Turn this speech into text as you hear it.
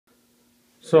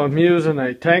So I'm using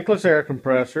a tankless air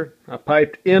compressor. I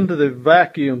piped into the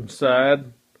vacuum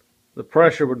side. The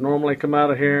pressure would normally come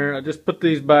out of here. I just put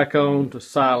these back on to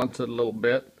silence it a little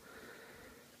bit.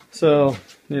 So,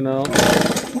 you know,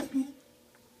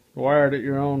 wired at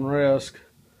your own risk.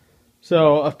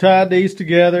 So I've tied these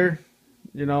together,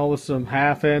 you know, with some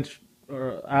 1/2 inch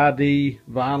or ID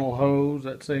vinyl hose.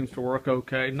 That seems to work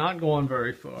okay. Not going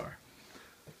very far.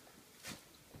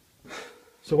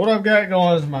 So what I've got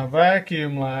going is my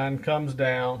vacuum line comes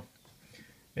down,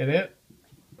 and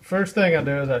first thing I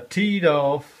do is I teed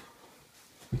off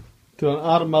to an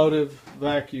automotive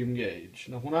vacuum gauge.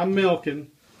 Now when I'm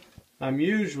milking, I'm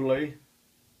usually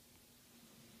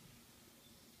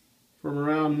from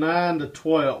around 9 to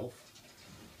 12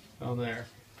 on there,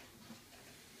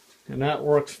 and that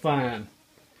works fine.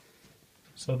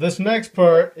 So this next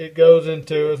part it goes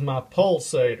into is my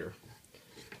pulsator,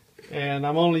 and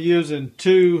I'm only using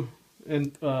 2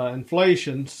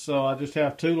 inflations, so I just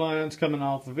have 2 lines coming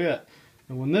off of it.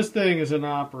 And when this thing is in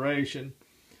operation,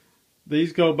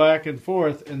 these go back and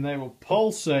forth and they will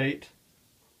pulsate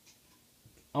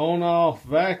on-off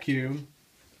vacuum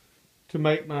to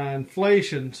make my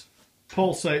inflations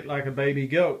pulsate like a baby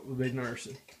goat would be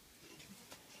nursing.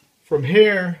 From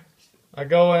here, I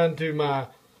go into my,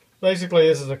 basically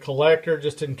this is a collector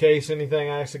just in case anything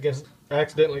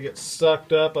accidentally gets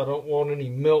sucked up. I don't want any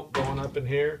milk going up in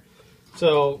here.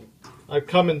 So I'm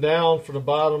coming down from the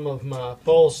bottom of my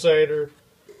pulsator,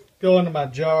 go into my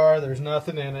jar, there's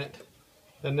nothing in it,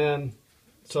 and then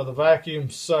so the vacuum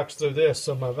sucks through this.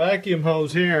 So my vacuum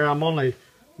hose here, I'm only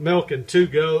milking 2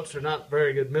 goats. They're not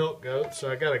very good milk goats.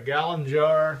 So I got a gallon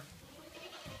jar,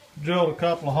 drilled a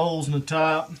couple of holes in the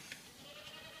top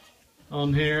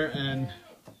on here, and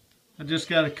I just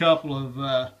got a couple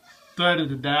of threaded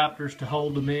adapters to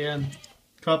hold them in,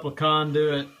 a couple of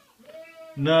conduit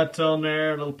nuts on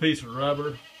there, a little piece of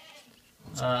rubber.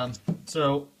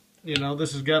 So, you know,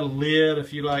 this has got a lid.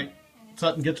 If you like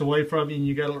something gets away from you and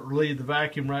you got to relieve the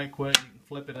vacuum right quick, you can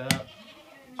flip it up.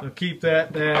 So keep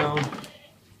that down.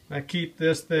 I keep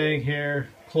this thing here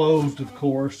closed, of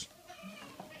course.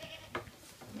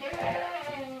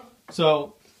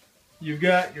 So you've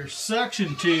got your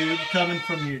suction tube coming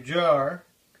from your jar.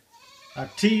 I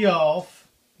tee off,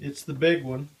 it's the big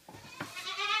one.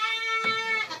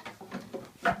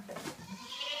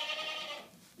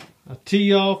 I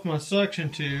tee off my suction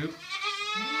tube,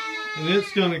 and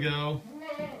it's going to go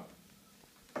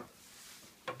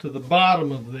to the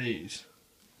bottom of these.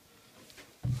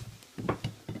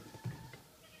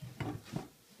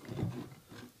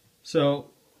 So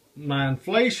my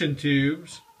inflation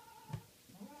tubes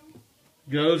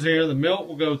goes here, the milk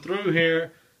will go through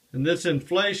here, and this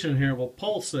inflation here will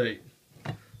pulsate.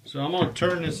 So I'm going to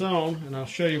turn this on and I'll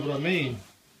show you what I mean,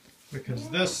 because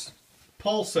this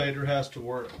pulsator has to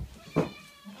work. So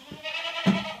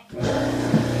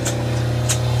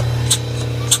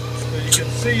you can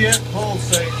see it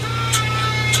pulsate.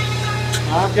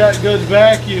 I've got good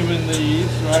vacuum in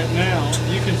these right now.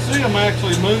 You can see them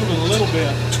actually moving a little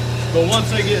bit, but once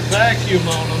they get vacuum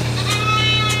on them,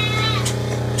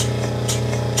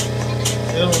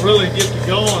 it'll really get to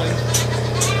going.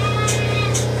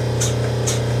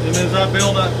 And as I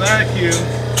build that vacuum,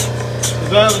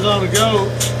 if I was on a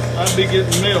goat, I'd be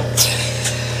getting milk.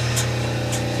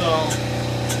 So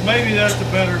maybe that's a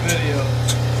better video.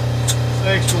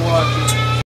 Thanks for watching.